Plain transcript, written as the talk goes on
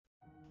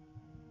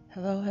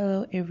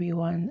Hello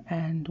everyone,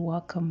 and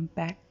welcome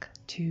back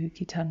to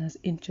Kitana's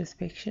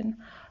Introspection.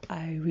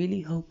 I really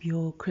hope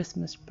your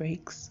Christmas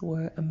breaks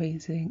were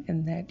amazing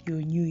and that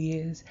your New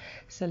Year's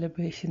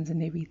celebrations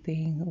and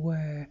everything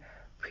were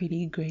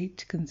pretty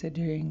great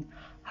considering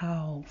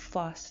how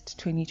fast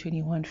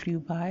 2021 flew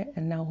by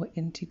and now we're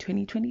into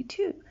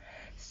 2022.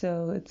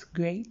 So it's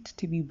great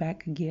to be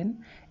back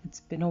again.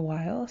 It's been a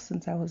while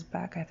since I was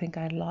back. I think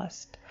I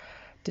last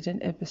did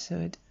an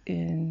episode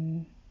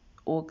in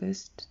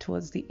August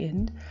towards the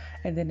end,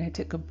 and then I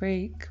took a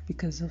break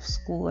because of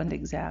school and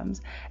exams,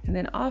 and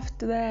then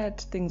after that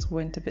things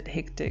went a bit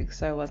hectic,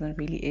 so I wasn't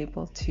really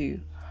able to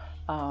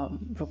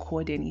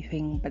record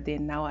anything. But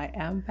then now I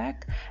am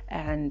back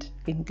and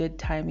in good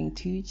timing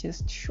too,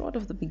 just short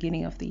of the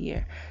beginning of the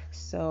year.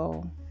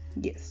 So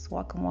yes,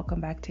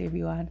 welcome back to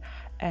everyone,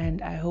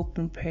 and I hope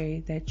and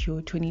pray that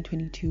your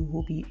 2022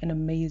 will be an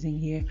amazing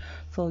year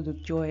filled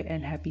with joy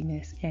and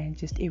happiness and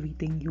just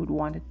everything you would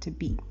want it to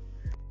be.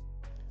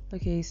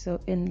 Okay, so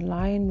in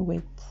line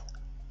with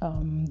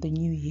the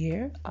new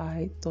year,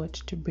 I thought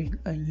to bring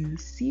a new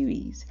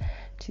series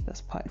to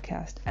this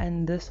podcast,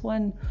 and this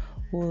one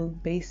will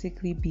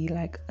basically be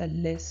like a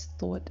less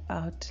thought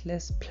out,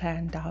 less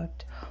planned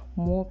out,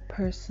 more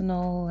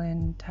personal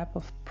and type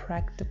of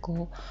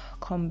practical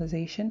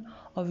conversation.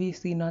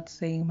 Obviously, not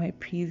saying my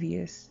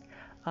previous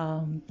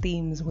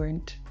themes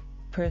weren't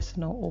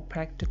personal or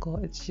practical,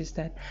 it's just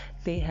that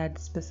they had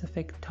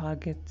specific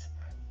targets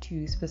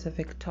to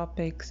specific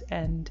topics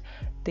and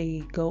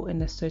they go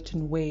in a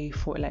certain way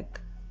for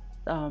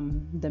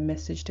the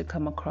message to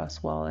come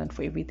across well and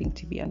for everything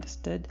to be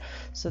understood.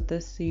 So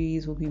this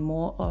series will be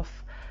more of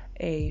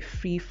a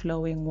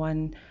free-flowing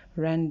one,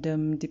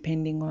 random,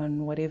 depending on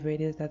whatever it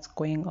is that's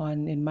going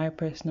on in my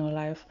personal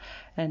life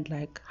and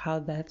like how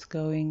that's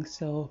going.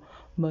 So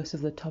most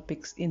of the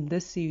topics in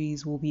this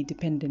series will be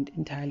dependent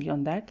entirely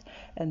on that,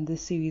 and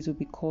this series will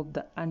be called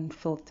the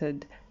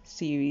Unfiltered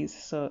series.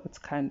 So it's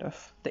kind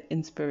of the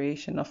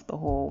inspiration of the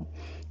whole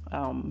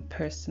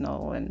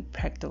personal and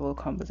practical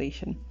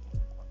conversation.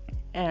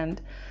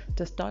 And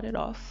to start it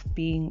off,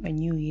 being a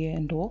new year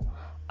and all,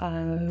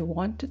 I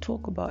want to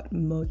talk about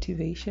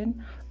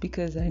motivation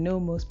because I know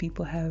most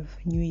people have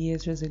New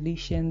Year's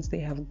resolutions,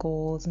 they have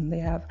goals, and they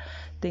have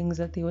things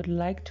that they would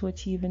like to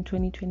achieve in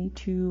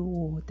 2022,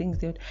 or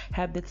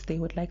habits they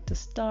would like to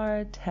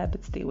start,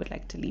 habits they would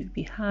like to leave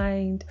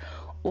behind,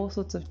 all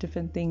sorts of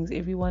different things.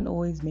 Everyone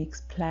always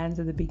makes plans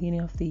at the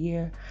beginning of the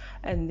year,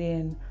 and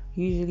then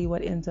usually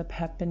what ends up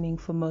happening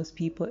for most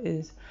people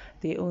is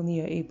they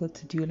only are able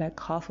to do like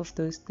half of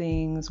those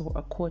things, or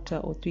a quarter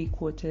or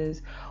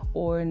 3/4,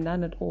 or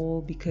none at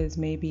all, because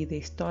maybe they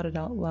started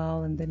out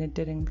well and then it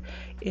didn't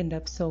end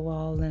up so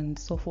well, and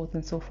so forth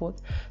and so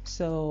forth.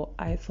 So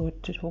I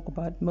thought to talk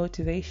about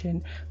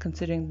motivation,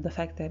 considering the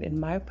fact that in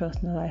my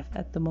personal life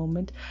at the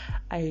moment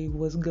I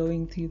was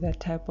going through that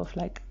type of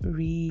like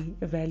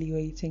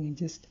re-evaluating and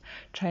just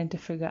trying to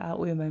figure out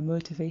where my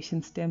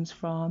motivation stems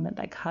from and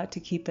like how to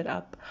keep it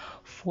up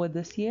for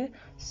this year.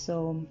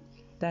 So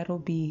that'll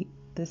be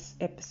this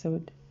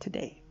episode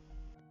today.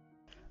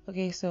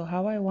 Okay, so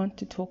how I want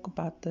to talk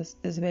about this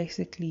is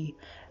basically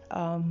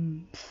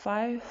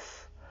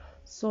 5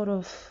 sort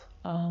of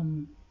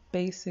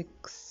basic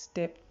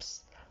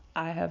steps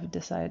I have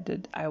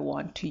decided I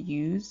want to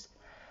use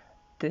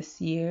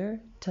this year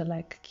to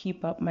like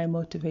keep up my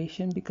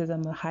motivation, because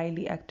I'm a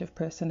highly active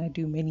person. I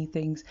do many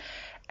things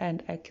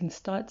and I can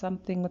start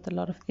something with a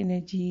lot of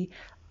energy.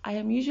 I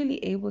am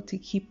usually able to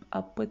keep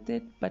up with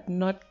it, but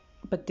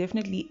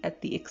definitely at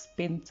the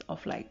expense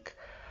of like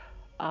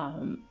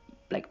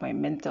my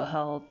mental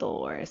health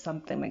or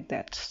something like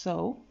that.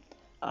 So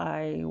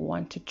I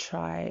want to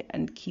try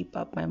and keep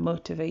up my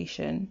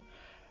motivation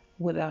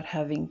without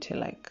having to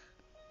like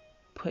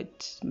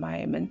put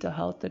my mental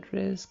health at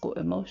risk or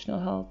emotional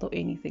health or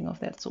anything of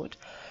that sort.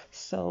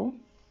 So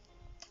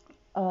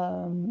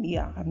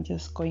I'm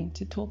just going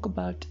to talk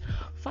about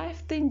 5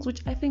 things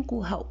which I think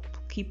will help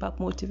keep up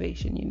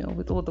motivation,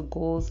 with all the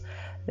goals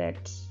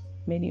that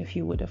many of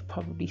you would have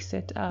probably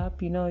set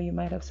up. You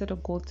might have set a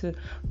goal to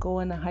go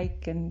on a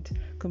hike and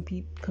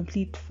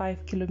complete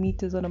 5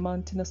 kilometers on a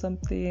mountain or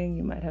something.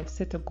 You might have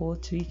set a goal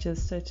to reach a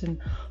certain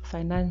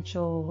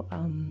financial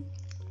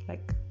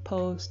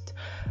post,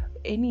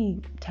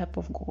 any type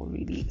of goal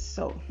really.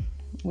 So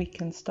we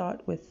can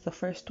start with the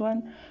first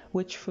one,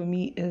 which for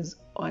me is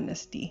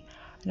honesty.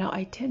 Now,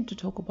 I tend to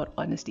talk about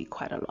honesty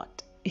quite a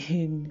lot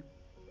in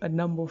a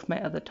number of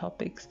my other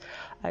topics.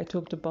 I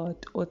talked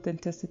about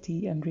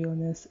authenticity and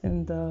realness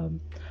in the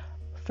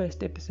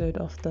first episode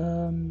of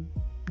the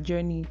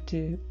journey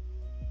to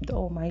the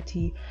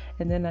Almighty,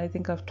 and then I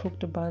think I've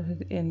talked about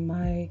it in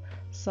my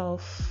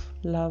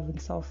self-love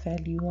and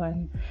self-value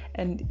one,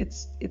 and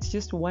it's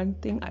just one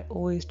thing I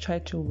always try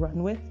to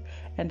run with,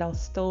 and I'll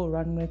still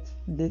run with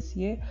this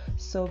year.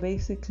 So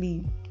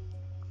basically,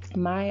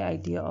 my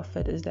idea of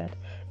it is that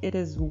it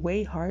is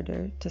way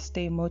harder to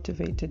stay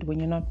motivated when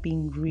you're not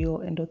being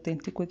real and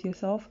authentic with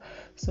yourself.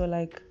 So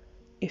like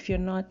if you're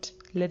not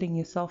letting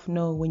yourself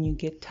know when you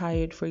get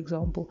tired, for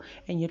example,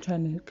 and you're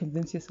trying to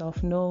convince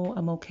yourself, no,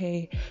 I'm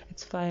okay,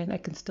 it's fine, I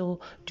can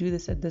still do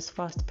this at this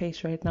fast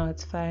pace right now,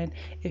 it's fine.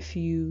 If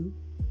you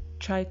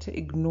try to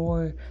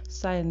ignore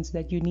signs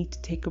that you need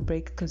to take a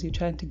break because you're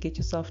trying to get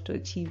yourself to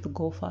achieve the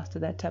goal faster,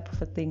 that type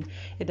of a thing,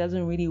 it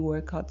doesn't really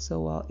work out so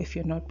well if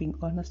you're not being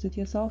honest with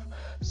yourself.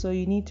 So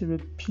you need to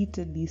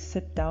repeatedly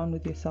sit down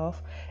with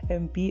yourself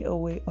and be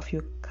aware of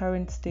your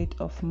current state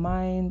of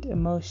mind,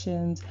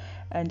 emotions,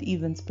 and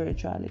even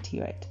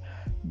spirituality, right?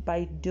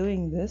 By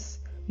doing this,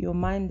 your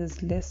mind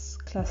is less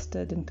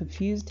clustered and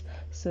confused,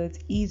 so it's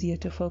easier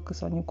to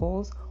focus on your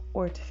goals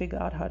or to figure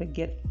out how to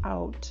get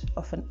out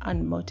of an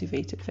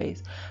unmotivated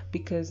phase.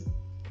 Because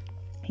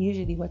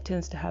usually what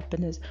tends to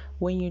happen is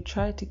when you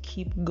try to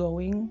keep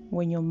going,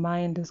 when your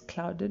mind is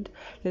clouded,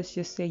 let's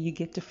just say you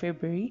get to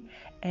February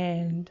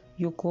and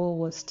your goal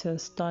was to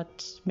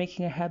start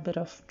making a habit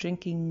of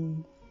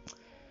drinking,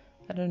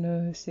 I don't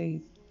know,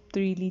 say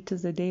 3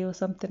 liters a day or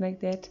something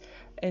like that,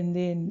 and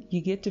then you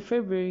get to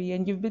February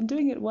and you've been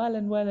doing it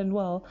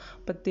well,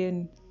 but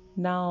then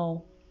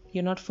now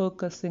you're not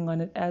focusing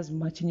on it as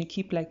much, and you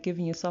keep like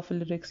giving yourself a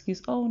little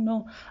excuse. Oh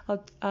no,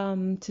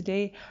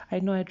 today I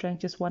know I drank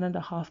just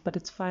 1.5, but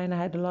it's fine, I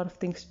had a lot of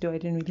things to do, I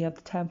didn't really have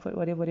the time for it,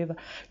 whatever.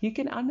 You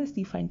can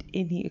honestly find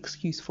any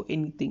excuse for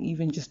anything,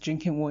 even just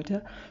drinking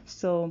water.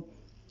 So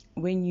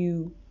when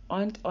you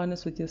aren't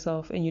honest with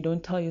yourself and you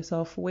don't tell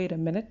yourself, wait a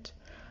minute,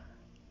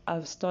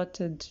 I've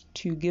started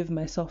to give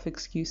myself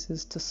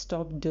excuses to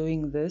stop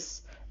doing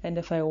this, and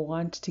if I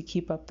want to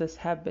keep up this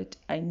habit,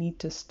 I need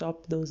to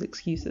stop those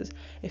excuses.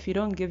 If you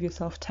don't give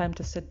yourself time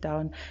to sit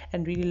down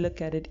and really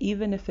look at it,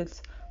 even if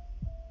it's,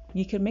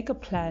 you can make a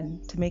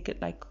plan to make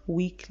it like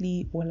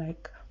weekly or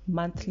like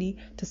monthly,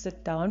 to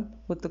sit down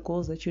with the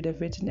goals that you'd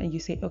have written and you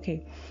say,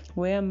 okay,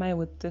 where am I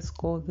with this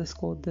goal,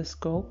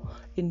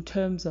 in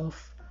terms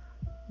of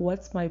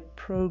what's my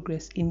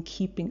progress in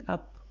keeping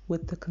up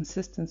with the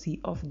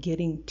consistency of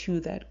getting to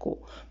that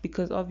goal.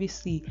 Because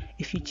obviously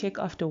if you check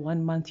after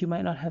 1 month, you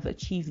might not have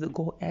achieved the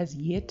goal as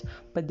yet,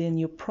 but then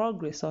your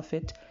progress of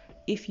it,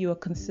 if you are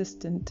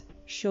consistent,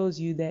 shows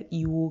you that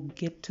you will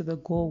get to the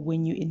goal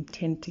when you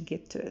intend to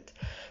get to it.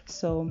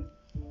 So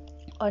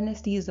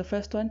honesty is the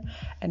first one,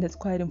 and it's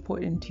quite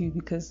important too,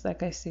 because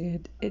like I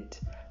said,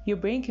 your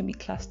brain can be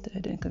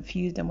clustered and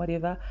confused and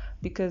whatever,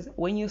 because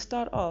when you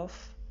start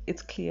off,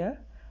 it's clear.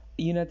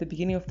 At the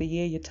beginning of the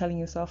year, you're telling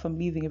yourself, I'm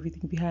leaving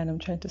everything behind, I'm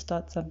trying to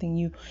start something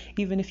new.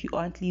 Even if you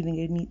aren't leaving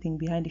anything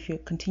behind, if you're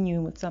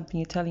continuing with something,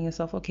 you're telling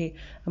yourself, okay,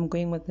 I'm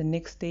going with the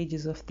next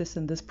stages of this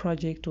and this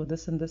project, or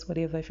this and this,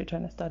 whatever, if you're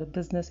trying to start a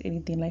business,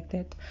 anything like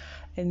that.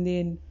 And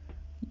then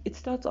it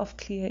starts off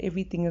clear,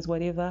 everything is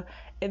whatever.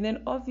 And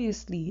then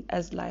obviously,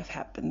 as life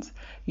happens,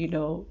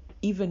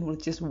 even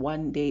with just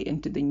 1 day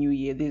into the new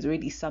year, there's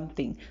already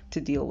something to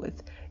deal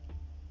with.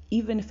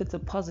 Even if it's a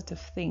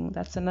positive thing,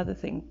 that's another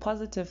thing.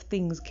 Positive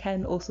things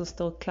can also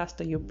still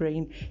cluster your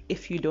brain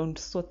if you don't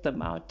sort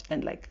them out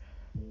and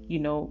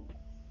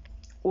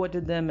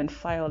order them and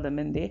file them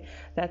in there.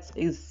 That's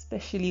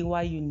especially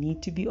why you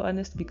need to be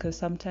honest, because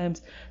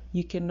sometimes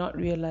you cannot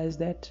realize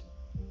that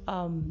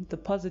the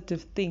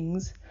positive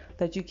things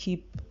that you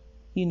keep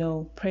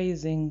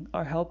praising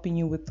are helping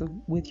you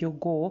with your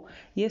goal.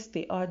 Yes,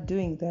 they are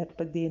doing that,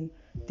 but then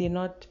they're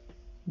not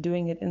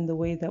doing it in the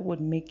way that would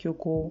make your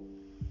goal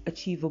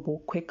achievable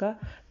quicker.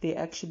 They're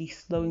actually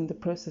slowing the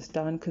process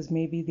down, because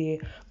maybe they're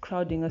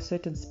crowding a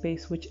certain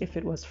space, which if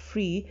it was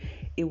free,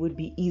 it would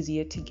be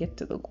easier to get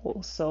to the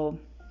goal. So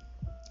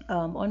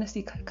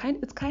honestly, it's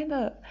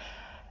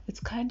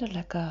kind of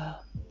like a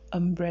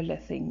umbrella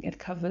thing. It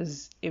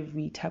covers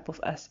every type of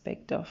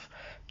aspect of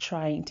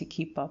trying to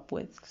keep up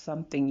with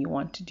something you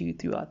want to do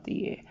throughout the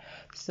year.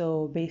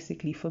 So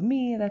basically for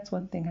me, that's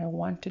one thing I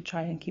want to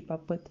try and keep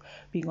up with,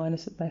 being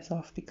honest with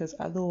myself, because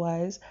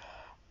otherwise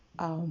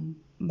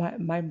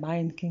my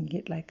mind can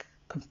get like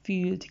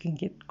confused, can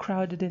get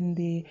crowded in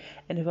there.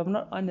 And if I'm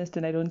not honest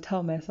and I don't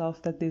tell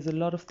myself that there's a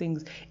lot of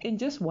things in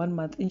just 1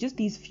 month, in just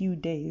these few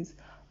days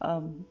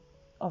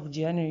of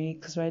January,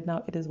 because right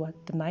now it is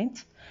the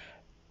 9th.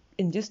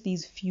 In just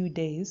these few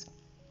days,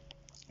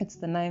 it's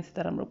the 9th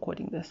that I'm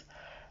recording this,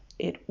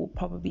 it will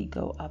probably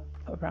go up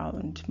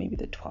around maybe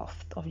the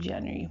 12th of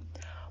January.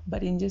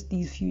 But in just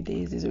these few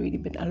days, there's already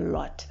been a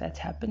lot that's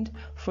happened.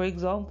 For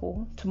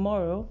example,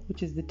 tomorrow,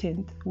 which is the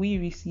 10th, we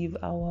receive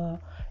our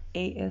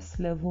AS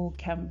level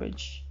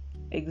Cambridge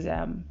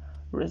exam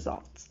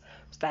results.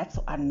 So that's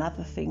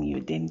another thing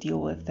you then deal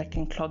with that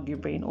can clog your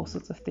brain, all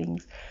sorts of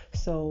things.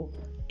 So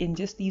in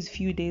just these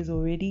few days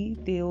already,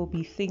 there will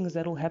be things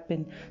that will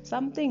happen.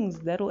 Some things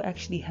that will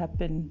actually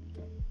happen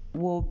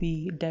will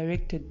be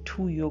directed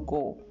to your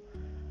goal,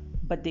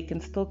 but they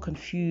can still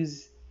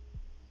confuse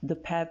the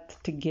path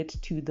to get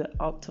to the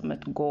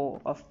ultimate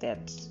goal of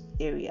that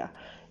area,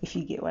 if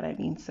you get what I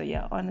mean. So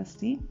yeah,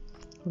 honestly,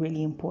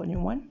 really important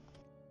one.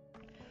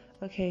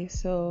 Okay,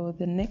 so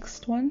the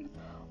next one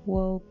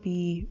will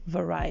be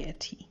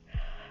variety.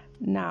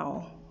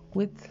 Now,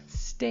 with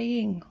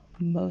staying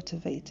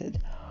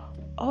motivated,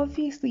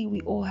 Obviously,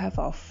 we all have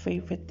our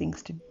favorite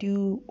things to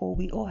do, or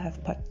we all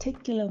have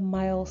particular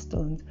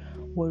milestones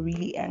we're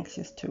really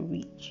anxious to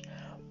reach.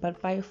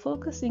 But by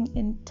focusing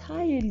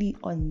entirely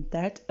on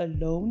that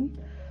alone,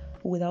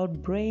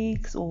 without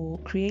breaks or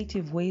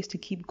creative ways to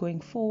keep going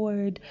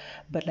forward,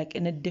 but like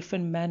in a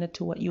different manner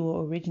to what you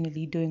were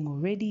originally doing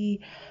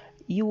already,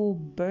 you will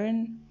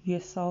burn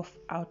yourself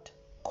out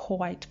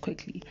quite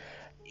quickly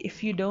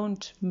if you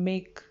don't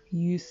make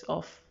use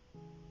of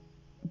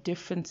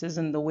differences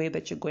in the way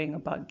that you're going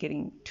about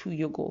getting to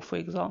your goal. For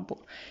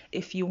example,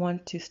 if you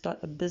want to start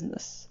a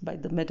business by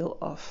the middle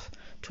of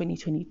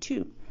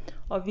 2022,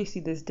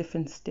 obviously there's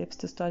different steps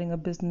to starting a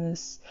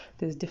business,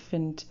 there's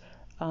different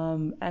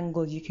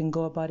angles you can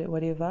go about it,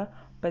 whatever.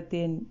 But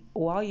then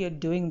while you're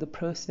doing the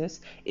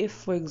process, if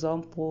for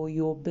example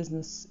your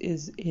business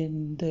is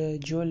in the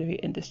jewelry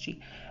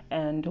industry,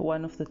 and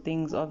one of the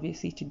things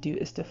obviously to do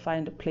is to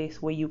find a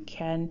place where you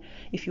can,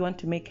 if you want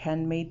to make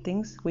handmade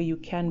things, where you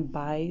can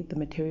buy the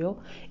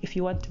material. If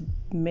you want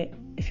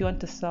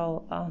to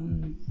sell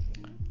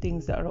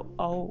things that are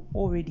all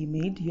already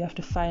made, you have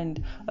to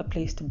find a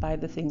place to buy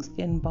the things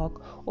in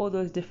bulk. All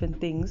those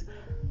different things.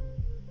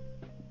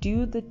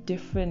 Do the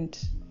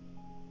different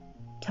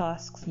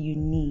tasks you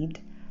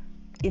need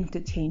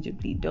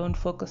interchangeably. Don't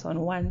focus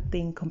on one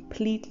thing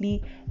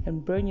completely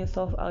and burn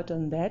yourself out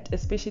on that,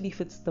 especially if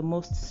it's the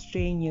most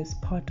strenuous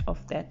part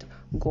of that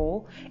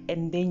goal,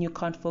 and then you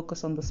can't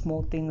focus on the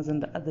small things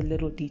and the other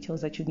little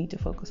details that you need to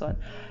focus on.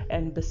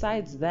 And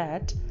besides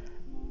that,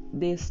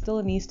 there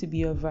still needs to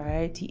be a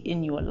variety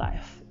in your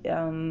life.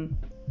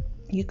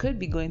 You could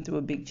be going through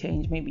a big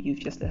change. Maybe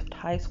you've just left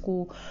high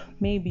school,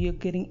 maybe you're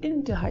getting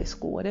into high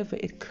school, whatever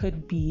it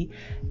could be.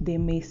 There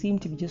may seem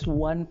to be just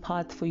one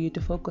path for you to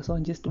focus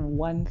on, just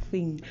one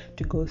thing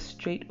to go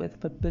straight with,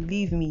 but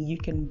believe me, you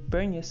can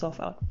burn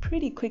yourself out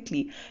pretty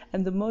quickly,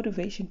 and the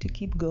motivation to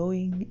keep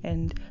going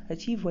and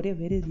achieve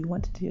whatever it is you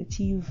wanted to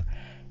achieve,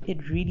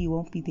 it really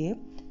won't be there.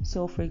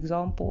 So for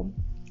example,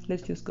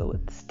 let's just go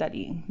with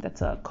studying.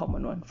 That's a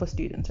common one for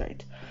students,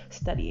 right?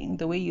 Studying,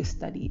 the way you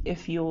study.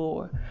 If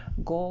your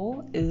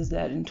goal is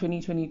that in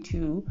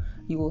 2022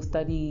 you will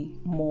study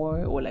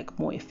more, or like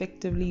more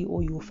effectively,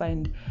 or you will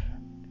find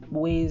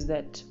ways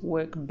that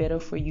work better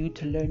for you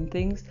to learn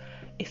things.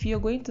 If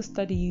you're going to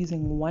study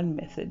using one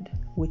method,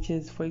 which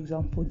is for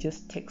example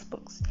just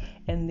textbooks,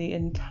 and the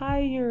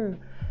entire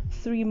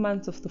 3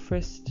 months of the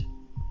first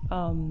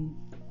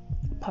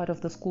part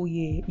of the school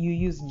year you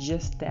use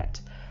just that,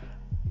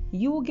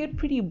 you will get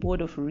pretty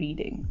bored of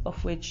reading,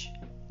 of which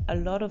a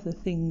lot of the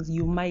things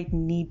you might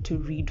need to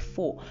read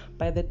for.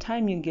 By the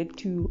time you get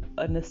to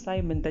an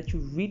assignment that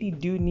you really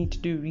do need to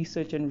do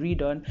research and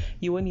read on,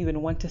 you won't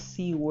even want to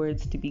see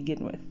words to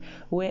begin with.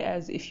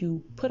 Whereas if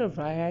you put a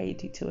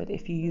variety to it,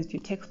 if you used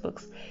your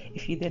textbooks,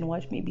 if you then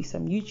watched maybe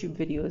some YouTube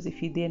videos,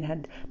 if you then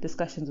had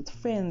discussions with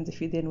friends,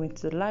 if you then went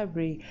to the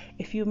library,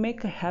 if you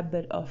make a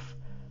habit of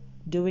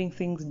doing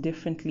things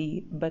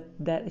differently but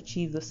that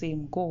achieve the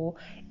same goal,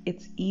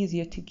 it's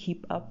easier to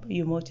keep up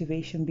your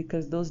motivation,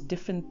 because those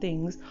different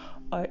things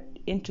are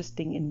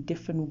interesting in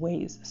different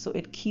ways. So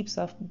it keeps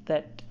up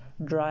that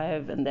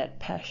drive and that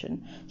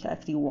passion to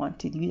actually want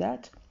to do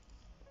that.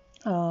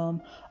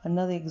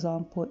 Another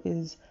example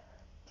is,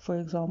 for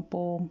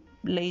example,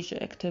 leisure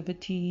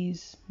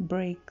activities,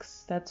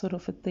 breaks, that sort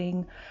of a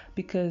thing.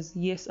 Because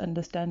yes,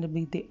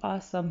 understandably, there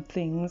are some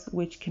things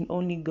which can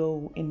only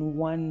go in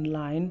one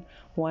line,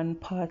 one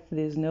path.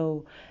 There's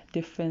no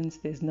difference,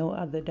 there's no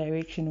other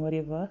direction,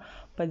 whatever.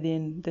 But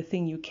then the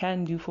thing you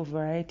can do for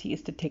variety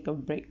is to take a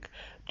break.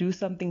 Do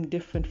something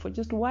different for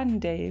just one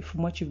day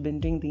from what you've been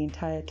doing the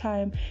entire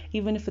time.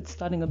 Even if it's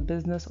starting a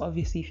business,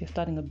 obviously if you're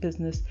starting a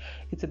business,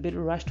 it's a bit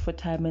rushed for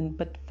time,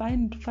 but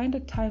find a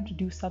time to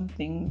do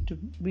something, to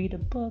read a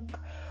book,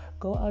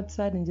 go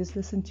outside and just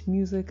listen to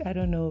music, I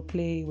don't know,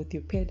 play with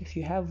your pet if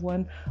you have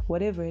one,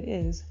 whatever it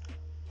is.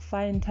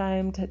 Find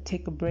time to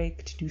take a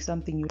break, to do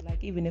something you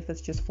like, even if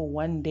it's just for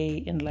one day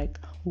in like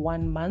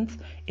 1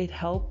 month. It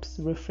helps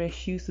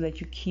refresh you so that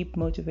you keep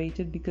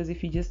motivated, because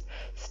if you just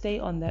stay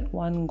on that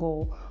one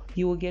goal,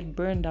 you will get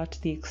burned out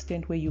to the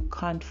extent where you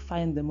can't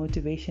find the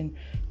motivation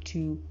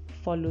to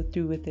follow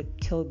through with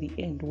it till the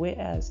end.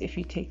 Whereas if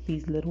you take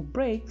these little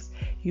breaks,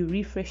 you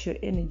refresh your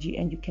energy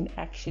and you can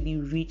actually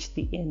reach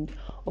the end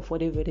of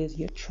whatever it is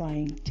you're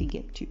trying to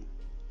get to.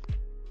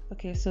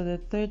 Okay, so the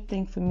third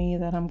thing for me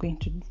that I'm going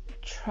to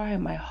try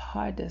my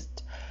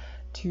hardest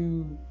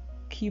to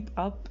keep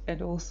up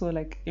and also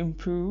like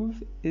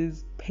improve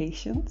is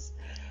patience,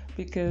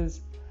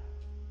 because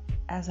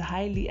as a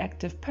highly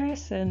active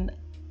person,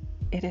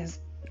 it is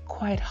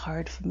quite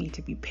hard for me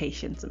to be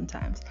patient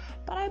sometimes,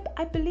 but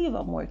I believe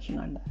I'm working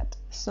on that.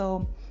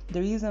 So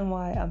the reason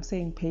why I'm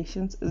saying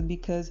patience is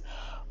because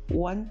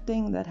one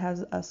thing that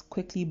has us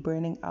quickly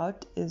burning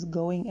out is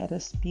going at a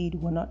speed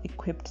we're not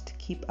equipped to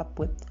keep up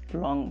with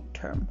long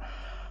term.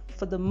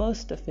 For the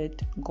most of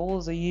it,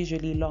 goals are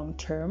usually long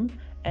term,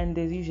 and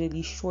there's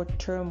usually short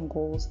term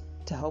goals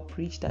to help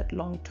reach that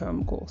long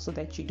term goal, so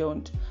that you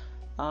don't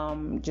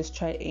just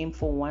try aim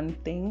for one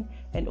thing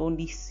and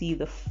only see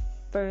the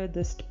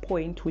furthest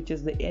point, which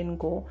is the end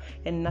goal,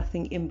 and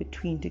nothing in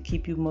between to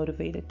keep you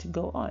motivated to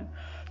go on.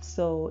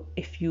 So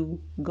if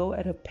you go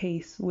at a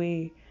pace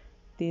where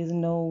there's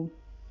no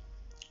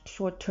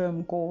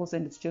short-term goals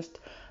and it's just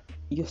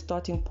your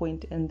starting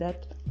point and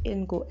that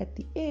end goal at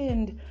the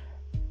end,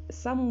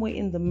 somewhere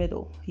in the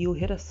middle you'll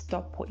hit a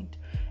stop point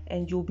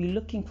and you'll be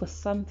looking for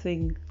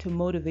something to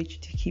motivate you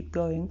to keep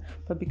going,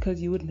 but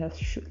because you wouldn't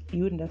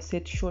have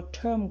set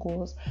short-term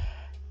goals,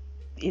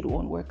 it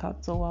won't work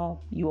out so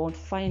well. You won't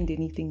find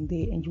anything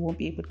there and you won't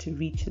be able to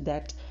reach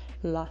that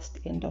last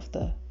end of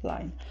the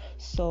line.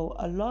 So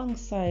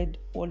alongside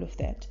all of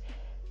that,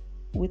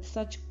 with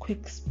such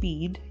quick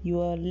speed,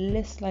 you are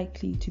less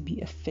likely to be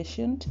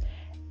efficient,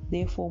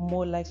 therefore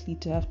more likely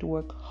to have to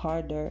work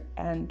harder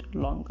and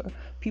longer.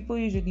 People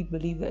usually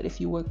believe that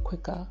if you work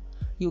quicker,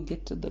 you'll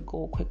get to the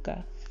goal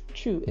quicker.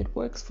 True, it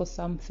works for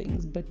some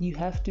things, but you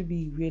have to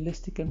be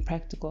realistic and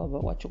practical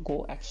about what your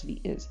goal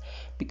actually is.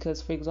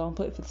 Because, for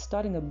example, if it's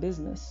starting a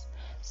business,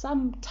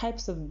 some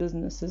types of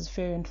businesses,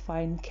 fair and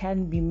fine,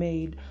 can be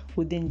made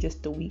within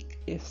just a week.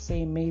 If,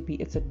 say, maybe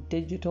it's a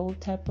digital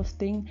type of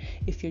thing,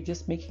 if you're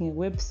just making a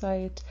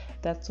website,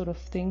 that sort of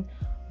thing.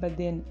 But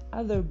then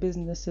other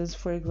businesses,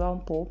 for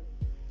example,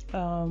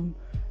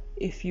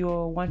 if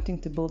you're wanting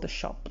to build a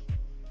shop,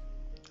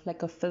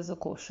 like a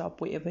physical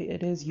shop, wherever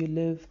it is you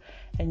live,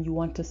 and you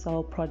want to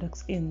sell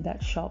products in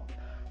that shop,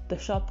 the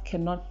shop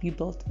cannot be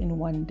built in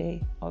one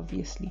day,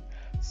 obviously.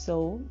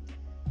 So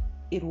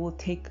it will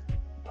take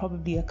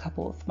probably a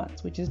couple of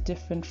months, which is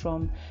different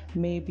from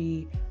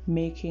maybe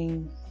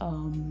making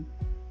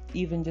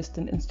even just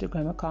an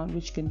Instagram account,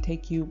 which can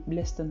take you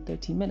less than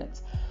 30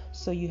 minutes.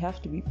 So you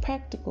have to be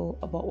practical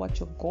about what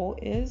your goal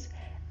is,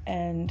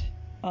 and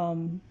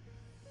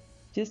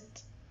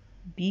just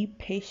be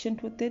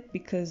patient with it,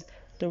 because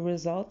the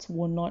results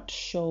will not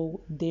show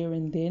there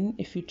and then.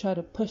 If you try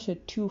to push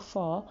it too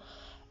far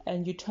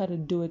and you try to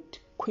do it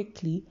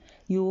quickly,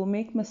 you will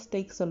make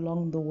mistakes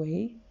along the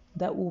way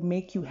that will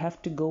make you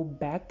have to go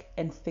back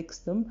and fix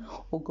them,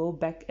 or go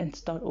back and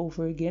start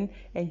over again,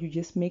 and you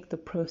just make the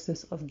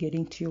process of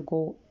getting to your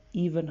goal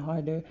even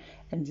harder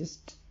and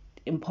just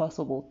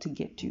impossible to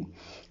get to.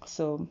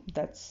 So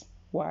that's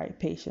why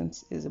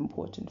patience is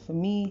important. For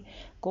me,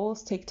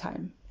 goals take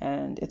time,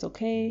 and it's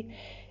okay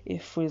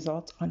if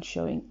results aren't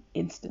showing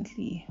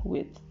instantly.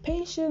 With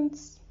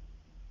patience,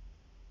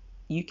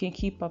 you can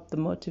keep up the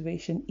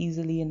motivation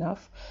easily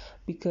enough,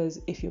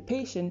 because if you're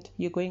patient,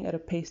 you're going at a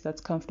pace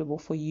that's comfortable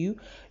for you.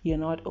 You're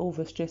not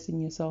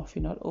overstressing yourself,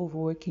 you're not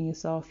overworking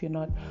yourself, you're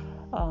not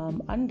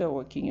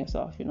underworking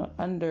yourself, you're not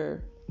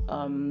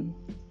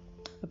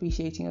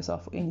appreciating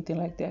yourself or anything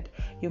like that.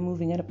 You're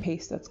moving at a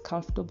pace that's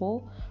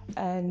comfortable,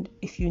 and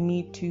if you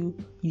need to,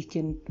 you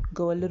can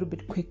go a little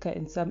bit quicker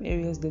in some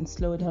areas, then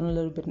slow down a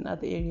little bit in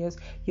other areas.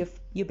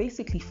 You're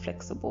basically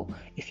flexible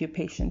if you're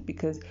patient,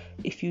 because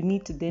if you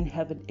need to then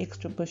have an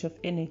extra push of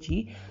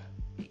energy,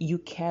 you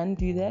can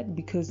do that,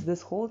 because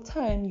this whole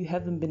time you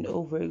haven't been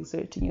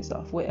overexerting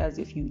yourself. Whereas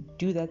if you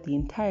do that the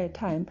entire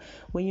time,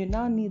 when you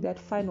now need that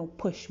final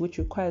push, which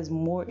requires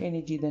more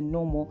energy than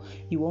normal,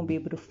 you won't be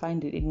able to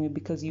find it anyway,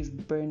 because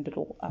you've burned it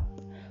all up.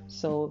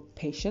 So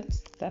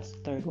patience, that's the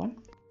third one.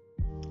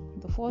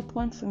 The fourth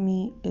one for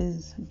me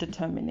is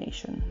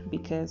determination,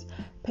 because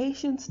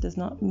patience does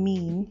not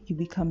mean you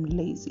become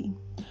lazy.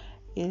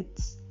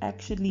 It's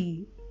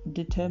actually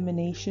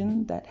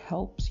determination that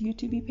helps you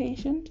to be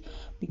patient,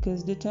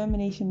 because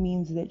determination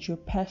means that you're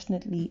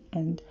passionately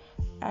and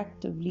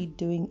actively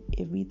doing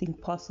everything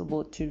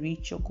possible to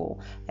reach your goal,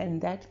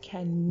 and that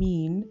can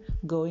mean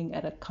going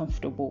at a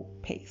comfortable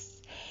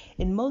pace.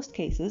 In most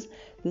cases,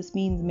 this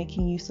means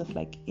making use of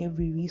like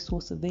every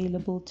resource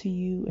available to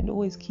you, and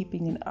always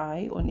keeping an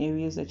eye on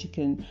areas that you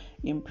can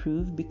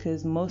improve,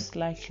 because most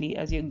likely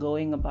as you're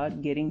going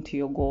about getting to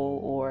your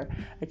goal or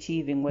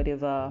achieving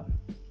whatever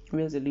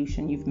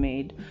resolution you've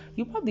made,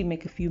 you probably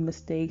make a few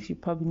mistakes, you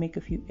probably make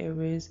a few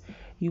errors,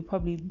 you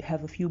probably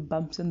have a few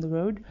bumps in the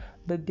road,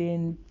 but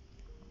then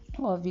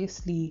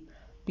obviously,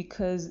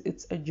 because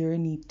it's a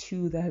journey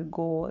to that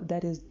goal,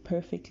 that is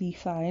perfectly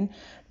fine.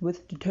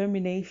 With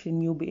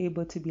determination, you'll be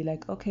able to be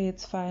like, okay,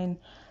 it's fine,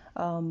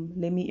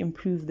 let me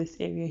improve this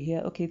area here.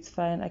 Okay, it's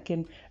fine, I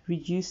can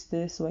reduce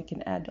this, or I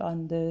can add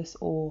on this,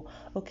 or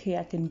okay,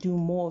 I can do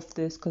more of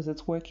this because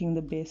it's working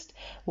the best.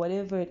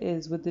 Whatever it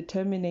is, with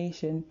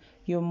determination,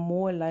 you're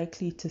more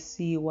likely to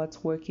see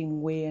what's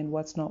working where and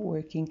what's not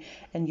working,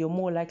 and you're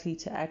more likely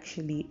to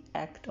actually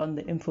act on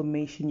the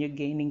information you're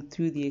gaining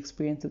through the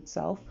experience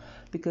itself.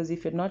 Because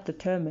if you're not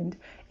determined,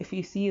 if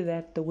you see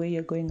that the way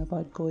you're going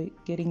about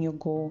getting your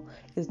goal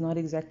is not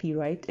exactly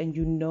right, and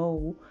you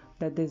know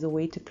that there's a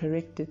way to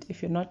correct it,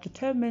 if you're not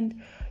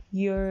determined,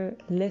 you're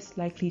less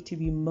likely to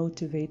be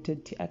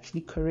motivated to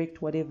actually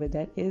correct whatever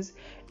that is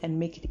and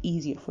make it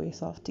easier for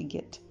yourself to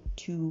get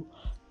to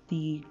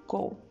the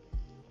goal.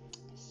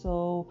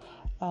 So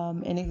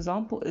an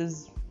example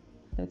is,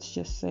 let's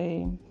just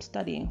say,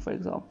 studying, for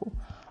example.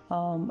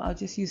 I'll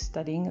just use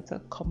studying. It's a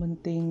common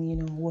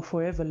thing, we're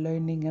forever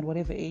learning at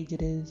whatever age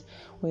it is,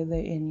 whether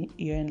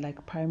you're in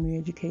like primary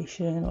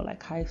education or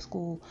like high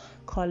school,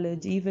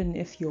 college. Even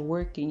if you're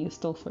working, you're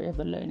still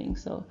forever learning.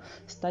 So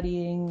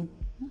studying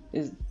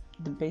is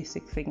the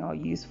basic thing I'll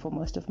use for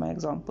most of my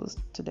examples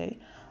today.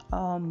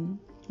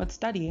 With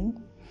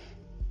studying,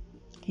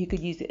 you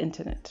could use the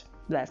internet.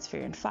 That's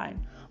fair and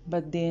fine.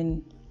 But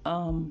then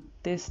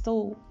there's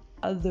still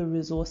other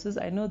resources.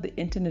 I know the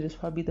internet is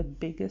probably the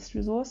biggest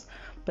resource,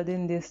 but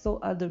then there's still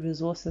other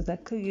resources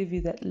that could give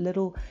you that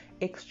little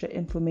extra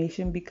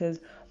information, because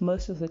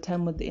most of the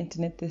time with the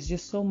internet there's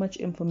just so much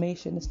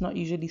information. It's not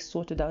usually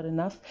sorted out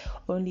enough.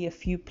 Only a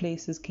few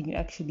places can you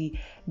actually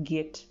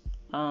get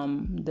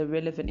the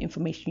relevant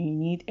information you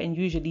need, and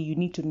usually you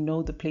need to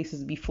know the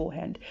places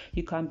beforehand.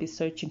 You can't be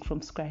searching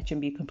from scratch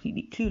and be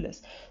completely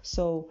clueless.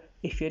 So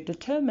if you're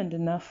determined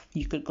enough,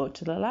 you could go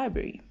to the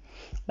library.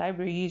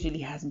 Library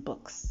usually has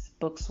books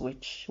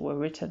which were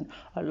written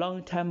a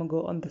long time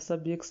ago on the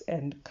subjects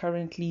and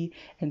currently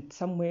and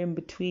somewhere in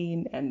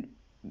between, and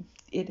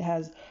it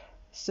has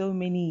so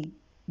many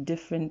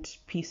different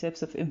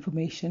precepts of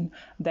information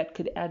that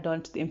could add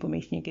on to the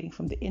information you're getting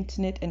from the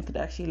internet, and could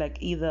actually like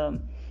either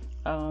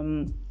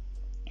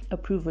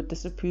approve or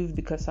disapprove,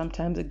 because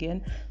sometimes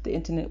again the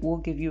internet will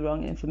give you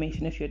wrong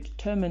information. If you're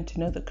determined to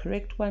know the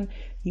correct one,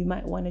 you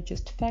might want to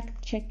just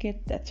fact check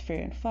it. That's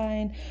fair and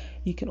fine.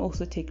 You can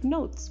also take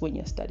notes when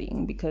you're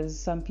studying, because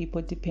some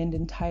people depend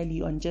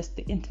entirely on just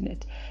the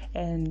internet,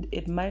 and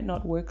it might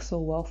not work so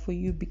well for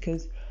you,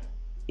 because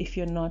if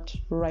you're not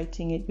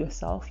writing it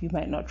yourself, you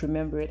might not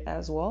remember it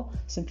as well.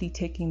 Simply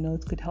taking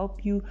notes could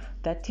help you.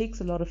 That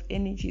takes a lot of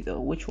energy though,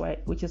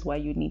 which is why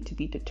you need to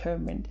be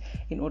determined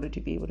in order to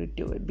be able to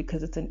do it,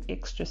 because it's an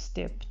extra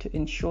step to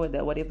ensure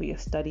that whatever you're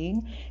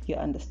studying, you're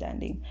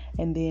understanding.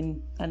 And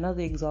then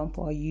another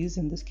example I use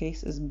in this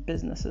case is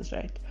businesses,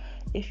 right?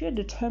 If you're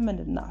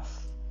determined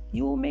enough,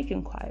 you will make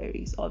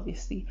inquiries,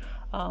 obviously.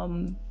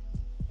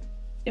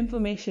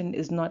 Information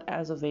is not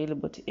as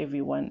available to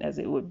everyone as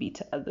it would be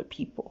to other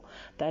people.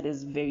 That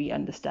is very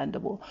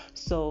understandable.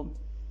 So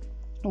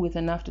with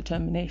enough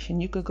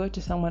determination, you could go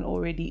to someone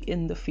already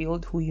in the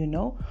field who you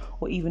know,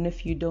 or even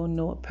if you don't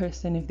know a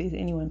person, if there's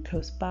anyone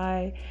close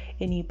by,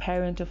 any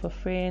parent of a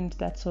friend,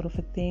 that sort of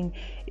a thing.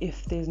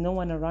 If there's no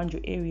one around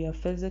your area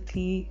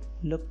physically,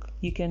 look,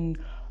 you can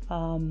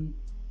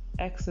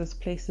access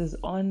places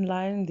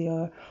online. There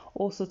are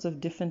all sorts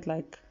of different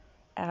like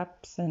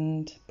apps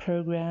and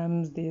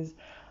programs. There's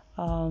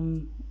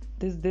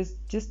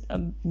just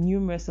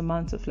numerous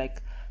amounts of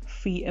like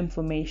free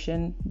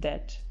information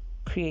that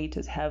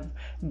creators have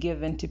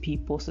given to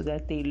people so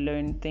that they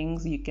learn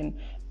things. You can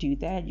do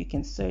that. You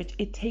can search.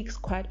 It takes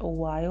quite a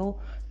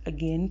while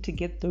again to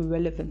get the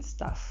relevant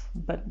stuff,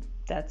 but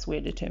that's where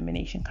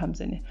determination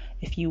comes in.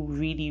 If you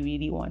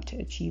really want to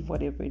achieve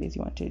whatever it is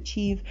you want to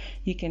achieve,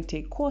 you can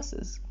take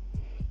courses.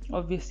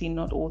 Obviously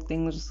not all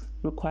things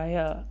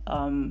require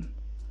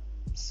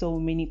so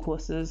many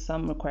courses.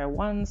 Some require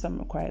 1, some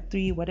require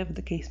 3, whatever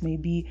the case may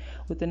be.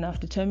 With enough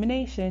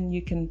determination,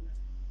 you can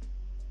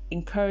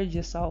encourage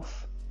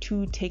yourself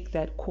to take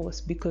that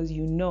course, because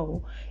you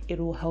know it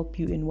will help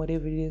you in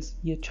whatever it is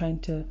you're trying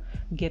to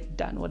get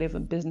done, whatever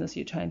business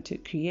you're trying to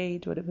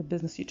create, whatever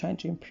business you're trying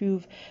to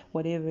improve,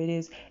 whatever it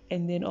is.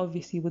 And then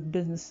obviously with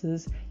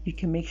businesses, you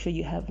can make sure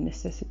you have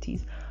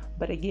necessities.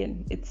 But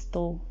again, it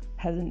still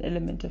has an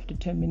element of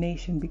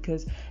determination,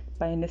 because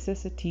by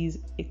necessities,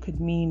 it could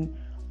mean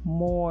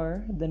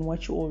more than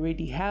what you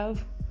already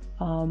have,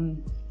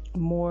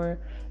 more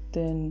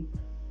than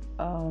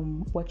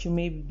what you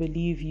maybe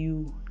believe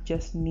you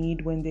just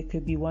need, when there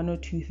could be 1 or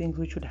 2 things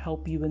which would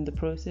help you in the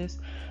process.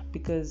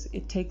 Because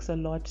it takes a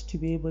lot to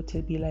be able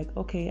to be like,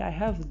 okay, I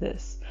have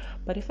this,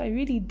 but if I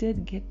really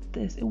did get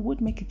this, it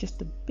would make it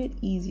just a bit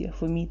easier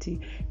for me to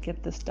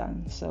get this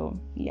done. So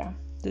yeah,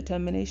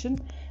 determination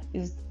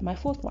is my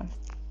 4th one.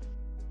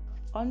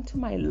 On to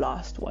my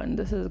last one.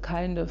 This is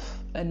kind of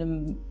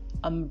an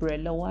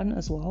umbrella one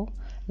as well,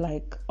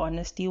 like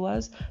honesty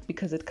was,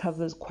 because it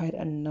covers quite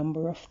a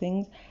number of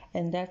things,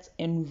 and that's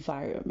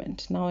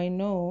environment. Now I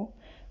know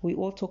we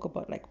all talk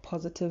about like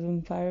positive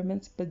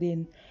environments, but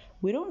then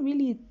we don't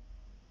really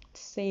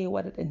say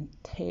what it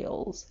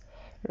entails,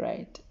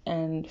 right?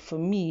 And for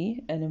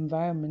me, an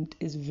environment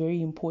is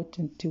very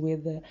important to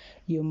whether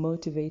you're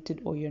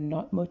motivated or you're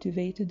not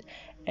motivated.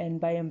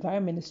 And by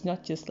environment, it's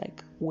not just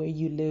like where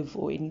you live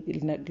or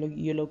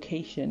your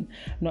location,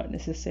 not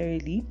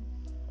necessarily.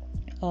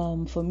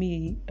 For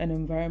me, an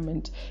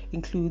environment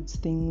includes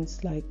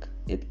things like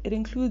it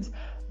includes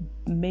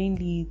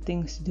mainly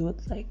things to do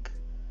with like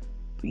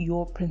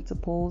your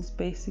principles,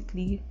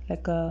 basically,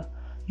 like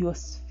your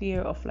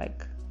sphere of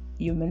like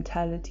your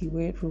mentality,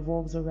 where it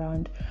revolves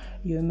around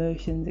your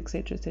emotions,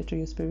 etc.,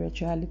 your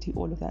spirituality,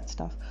 all of that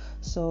stuff.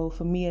 So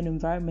for me, an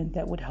environment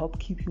that would help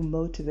keep you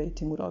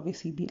motivating would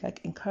obviously be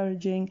like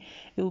encouraging.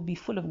 It would be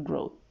full of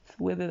growth,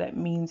 whether that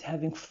means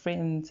having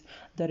friends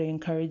that are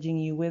encouraging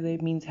you, whether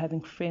it means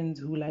having friends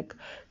who like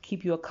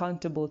keep you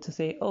accountable to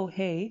say, oh,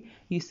 hey,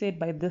 you said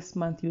by this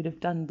month you'd have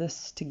done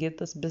this to get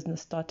this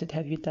business started.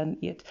 Have you done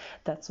it?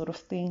 That sort of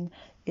thing.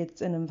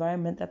 It's an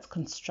environment that's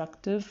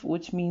constructive,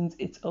 which means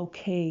it's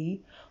okay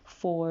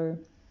for,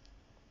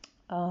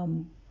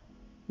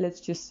 let's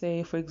just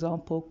say, for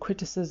example,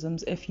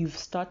 criticisms. If you've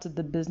started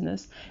the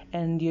business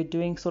and you're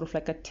doing sort of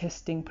like a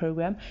testing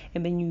program,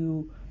 and then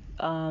you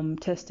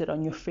test it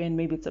on your friend,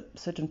 maybe it's a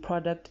certain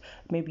product,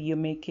 maybe you're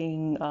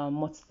making,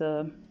 what's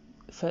the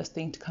first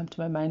thing to come to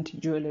my mind?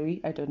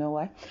 Jewelry. I don't know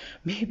why.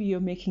 Maybe you're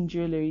making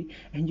jewelry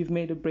and you've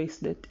made a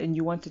bracelet and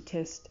you want to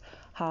test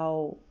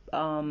how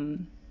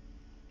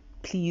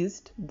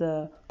pleased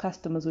the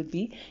customers would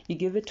be. You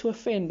give it to a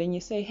friend and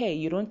you say, hey,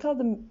 you don't tell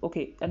them,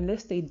 okay,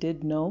 unless they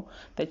did know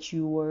that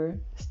you were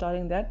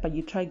starting that, but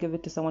you try give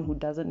it to someone who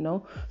doesn't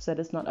know, so that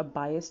it's not a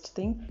biased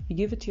thing. You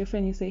give it to your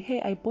friend, you say, hey,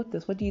 I bought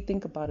this, what do you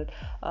think about it?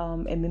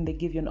 And then they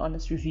give you an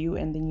honest review,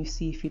 and then you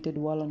see if you did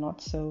well or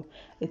not. So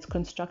it's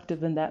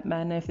constructive in that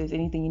manner. If there's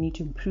anything you need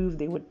to improve,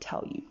 they would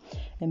tell you.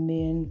 And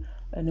then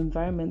an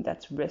environment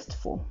that's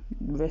restful.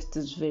 Rest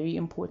is very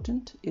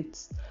important.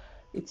 It's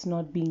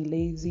not being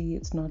lazy.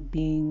 It's not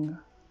being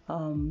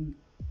unmotivated.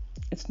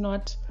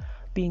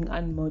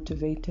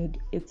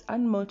 It's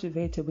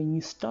unmotivated when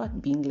you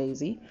start being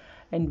lazy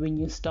and when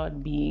you start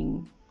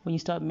making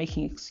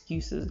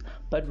excuses.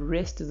 But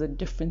rest is a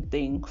different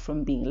thing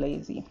from being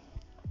lazy.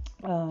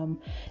 Other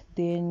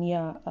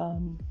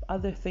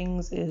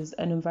things is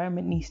an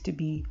environment needs to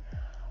be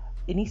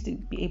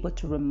able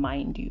to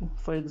remind you.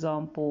 For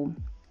example,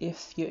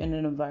 if you're in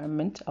an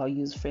environment, I'll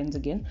use friends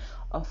again,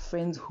 of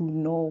friends who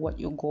know what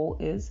your goal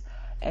is,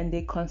 and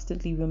they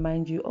constantly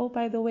remind you, oh,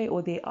 by the way,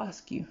 or they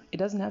ask you. It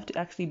doesn't have to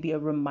actually be a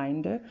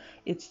reminder.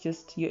 It's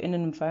just you're in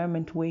an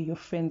environment where your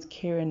friends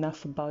care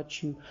enough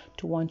about you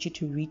to want you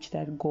to reach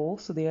that goal.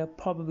 So they are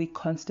probably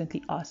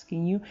constantly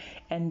asking you.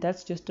 And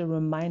that's just a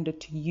reminder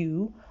to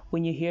you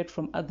when you hear it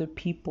from other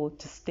people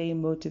to stay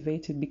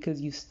motivated,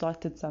 because you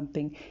started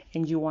something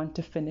and you want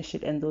to finish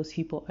it, and those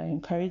people are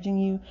encouraging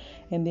you.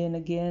 And then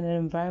again, an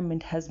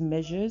environment has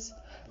measures.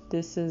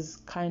 This is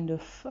kind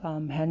of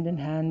hand in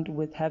hand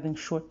with having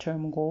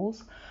short-term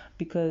goals,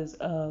 because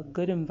a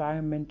good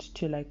environment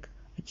to like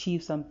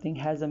achieve something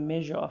has a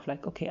measure of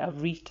like, okay,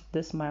 I've reached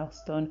this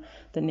milestone,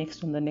 the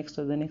next one, the next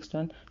one, the next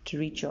one, to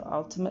reach your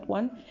ultimate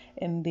one.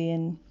 And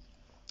then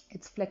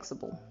it's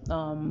flexible.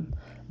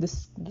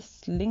 This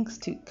links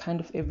to kind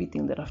of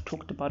everything that I've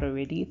talked about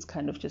already. It's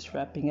kind of just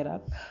wrapping it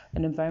up.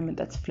 An environment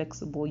that's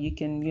flexible. You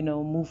can,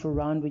 move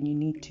around when you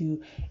need to.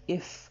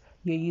 If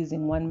you're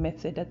using one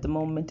method at the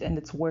moment and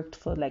it's worked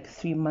for like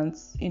 3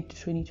 months into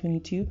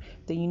 2022,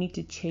 then you need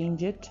to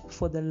change it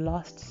for the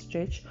last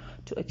stretch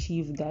to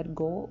achieve that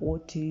goal or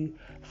to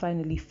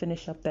finally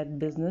finish up that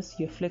business.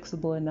 You're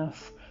flexible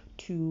enough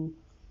to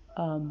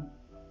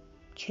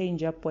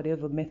change up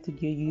whatever method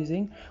you're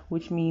using,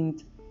 which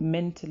means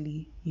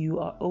mentally you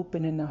are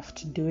open enough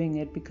to doing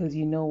it because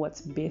you know what's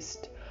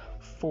best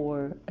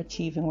for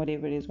achieving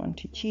whatever it is you want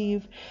to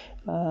achieve.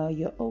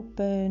 You're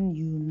open,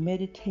 you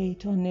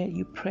meditate on it,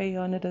 you pray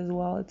on it as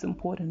well. It's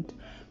important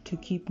to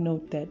keep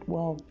note that,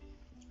 well,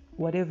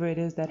 whatever it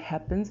is that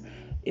happens,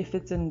 if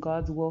it's in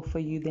God's will for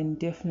you, then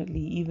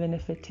definitely, even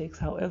if it takes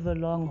however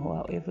long or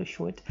however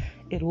short,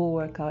 it will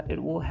work out,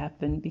 it will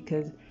happen,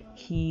 because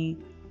He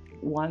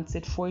wants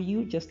it for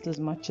you just as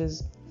much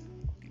as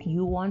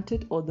you want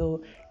it.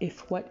 Although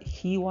if what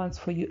He wants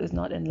for you is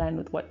not in line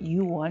with what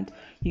you want,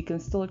 you can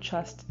still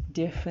trust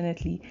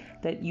definitely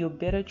that your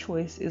better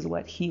choice is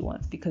what He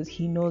wants, because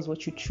He knows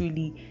what you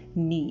truly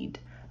need.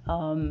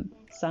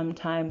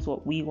 Sometimes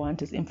what we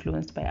want is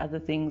influenced by other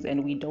things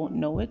and we don't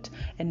know it,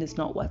 and it's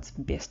not what's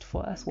best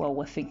for us while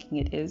we're thinking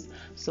it is.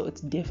 So it's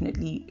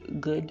definitely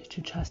good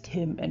to trust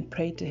Him and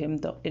pray to Him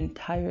the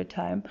entire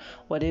time,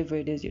 whatever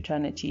it is you're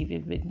trying to achieve,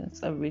 even if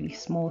it's a really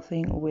small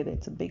thing or whether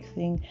it's a big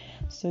thing.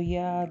 So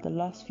the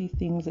last few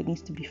things, it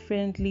needs to be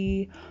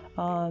friendly.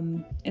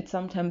 It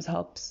sometimes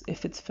helps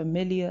if it's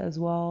familiar as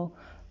well,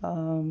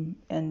 and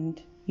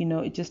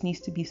it just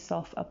needs to be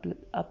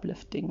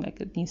uplifting.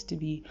 Like, it needs to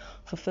be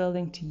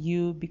fulfilling to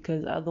you,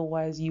 because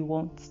otherwise you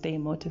won't stay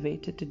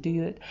motivated to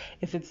do it.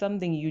 If it's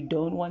something you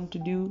don't want to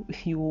do,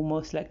 you will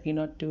most likely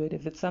not do it.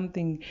 If it's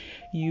something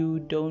you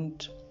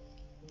don't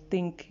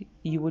think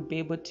you would be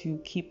able to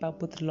keep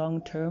up with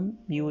long term,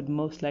 you would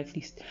most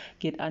likely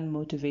get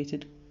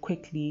unmotivated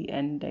quickly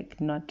and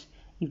not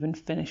even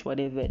finish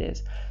whatever it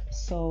is.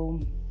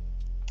 So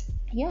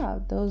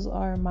those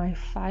are my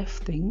 5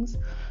 things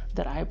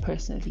that I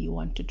personally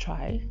want to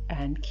try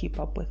and keep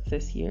up with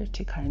this year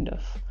to kind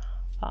of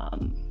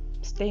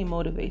stay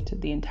motivated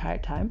the entire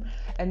time.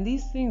 And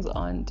these things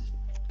aren't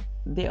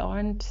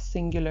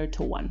singular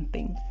to one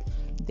thing.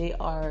 They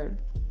are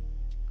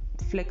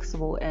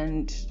flexible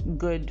and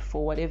good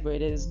for whatever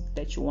it is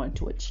that you want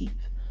to achieve.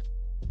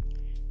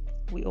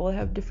 We all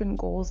have different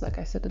goals. Like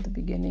I said at the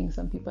beginning,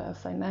 some people have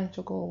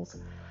financial goals,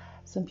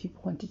 Some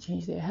people want to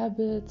change their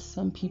habits.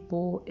 Some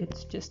people,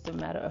 it's just a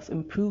matter of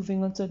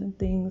improving on certain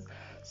things.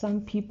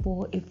 Some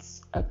people,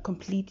 it's a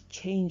complete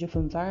change of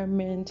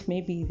environment.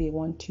 Maybe they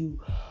want to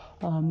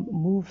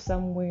move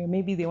somewhere.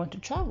 Maybe they want to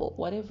travel.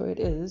 Whatever it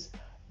is,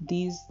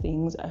 these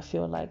things I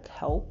feel like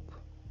help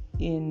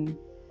in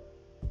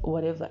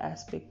whatever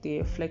aspect. They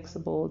are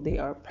flexible, they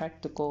are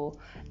practical,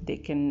 they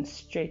can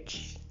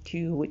stretch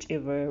to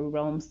whichever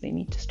realms they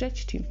need to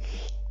stretch to.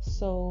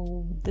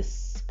 So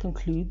this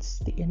concludes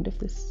the end of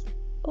this.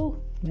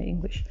 Oh, my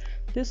English.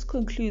 This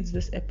concludes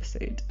this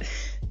episode.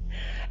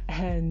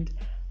 And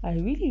I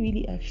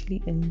really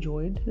actually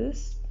enjoyed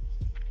this.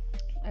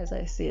 As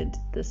I said,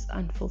 this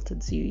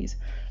Unfiltered series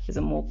is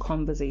a more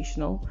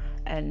conversational,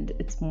 and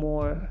it's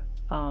more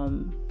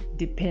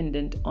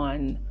dependent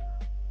on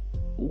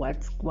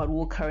what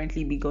will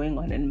currently be going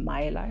on in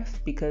my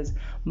life, because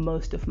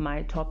most of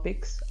my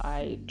topics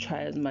I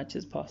try as much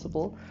as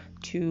possible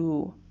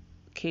to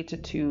cater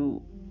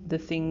to the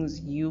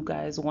things you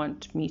guys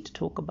want me to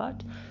talk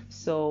about.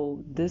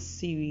 So this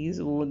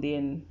series will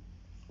then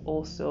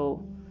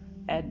also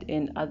add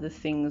in other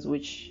things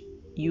which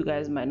you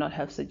guys might not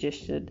have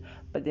suggested,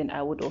 but then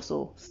I would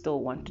also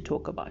still want to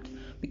talk about,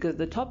 because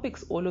the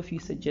topics all of you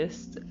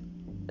suggest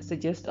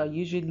are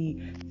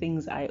usually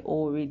things I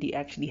already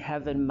actually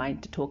have in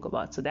mind to talk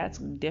about. So that's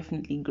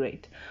definitely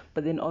great.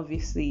 But then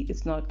obviously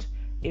it's not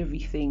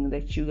everything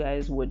that you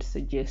guys would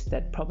suggest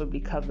that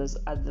probably covers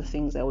other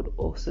things I would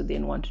also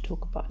then want to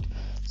talk about.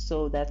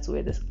 So that's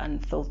where this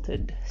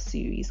Unfiltered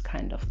series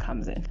kind of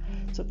comes in.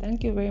 So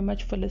thank you very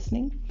much for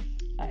listening.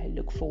 I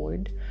look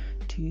forward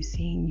to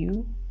seeing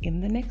you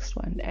in the next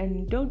one.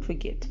 And don't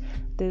forget,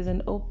 there's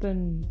an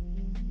open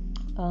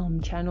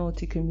channel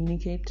to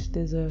communicate.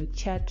 There's a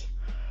chat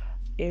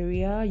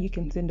area. You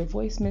can send a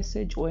voice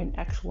message or an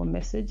actual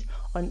message.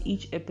 On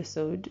each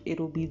episode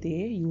it'll be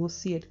there. You will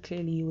see it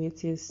clearly where it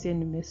says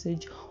send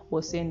message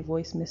or send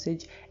voice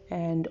message,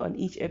 and on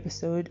each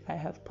episode I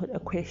have put a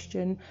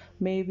question.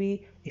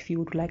 Maybe if you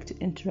would like to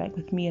interact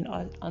with me and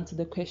answer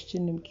the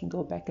question, and we can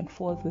go back and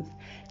forth with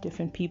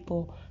different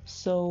people.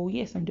 So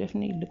yes, I'm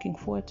definitely looking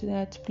forward to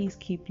that. Please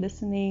keep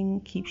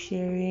listening, keep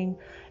sharing.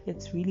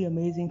 It's really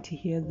amazing to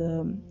hear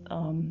the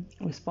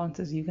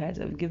responses you guys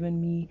have given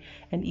me,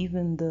 and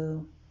even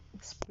the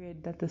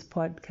spread that this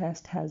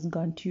podcast has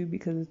gone to,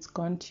 because it's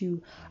gone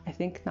to, I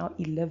think, now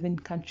 11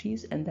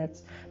 countries, and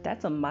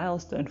that's a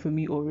milestone for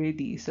me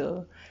already.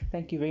 So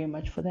thank you very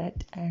much for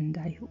that, and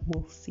I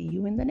will see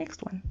you in the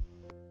next one.